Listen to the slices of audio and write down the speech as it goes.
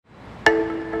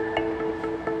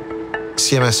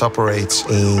CMS operates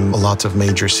in a lot of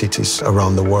major cities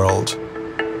around the world.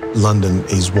 London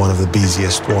is one of the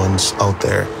busiest ones out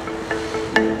there.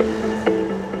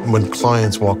 When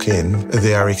clients walk in,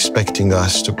 they are expecting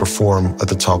us to perform at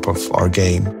the top of our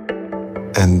game,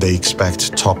 and they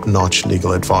expect top-notch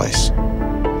legal advice.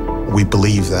 We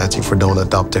believe that if we don't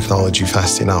adopt technology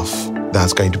fast enough,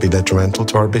 that's going to be detrimental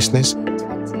to our business.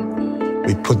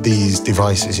 We put these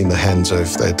devices in the hands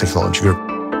of the technology group.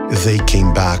 They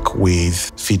came back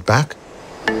with feedback.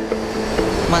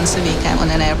 Once a week, I'm on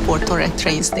an airport or a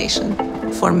train station.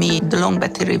 For me, the long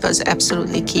battery was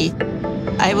absolutely key.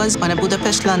 I was on a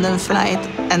Budapest-London flight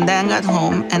and then got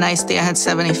home and I still had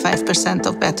 75%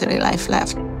 of battery life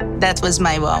left. That was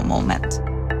my wow moment.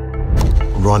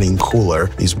 Running cooler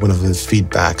is one of the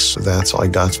feedbacks that I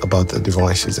got about the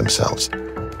devices themselves.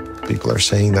 People are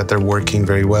saying that they're working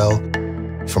very well.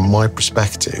 From my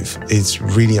perspective, it's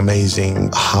really amazing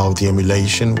how the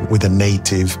emulation with the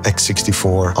native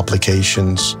x64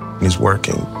 applications is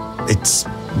working. It's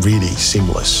really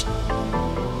seamless.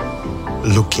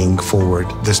 Looking forward,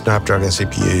 the Snapdragon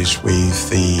CPUs with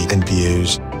the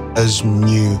NPUs, as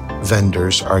new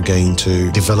vendors are going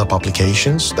to develop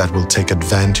applications that will take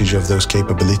advantage of those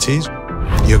capabilities,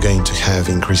 you're going to have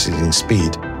increases in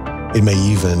speed. It may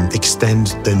even extend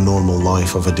the normal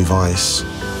life of a device.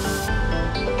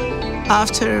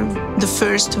 After the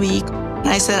first week,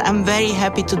 I said, I'm very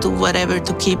happy to do whatever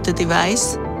to keep the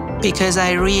device because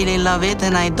I really love it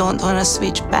and I don't want to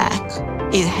switch back.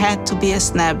 It had to be a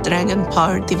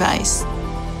Snapdragon-powered device.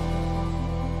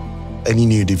 Any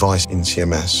new device in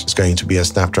CMS is going to be a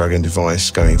Snapdragon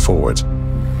device going forward.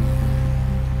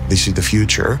 This is the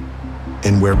future,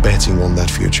 and we're betting on that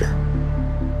future.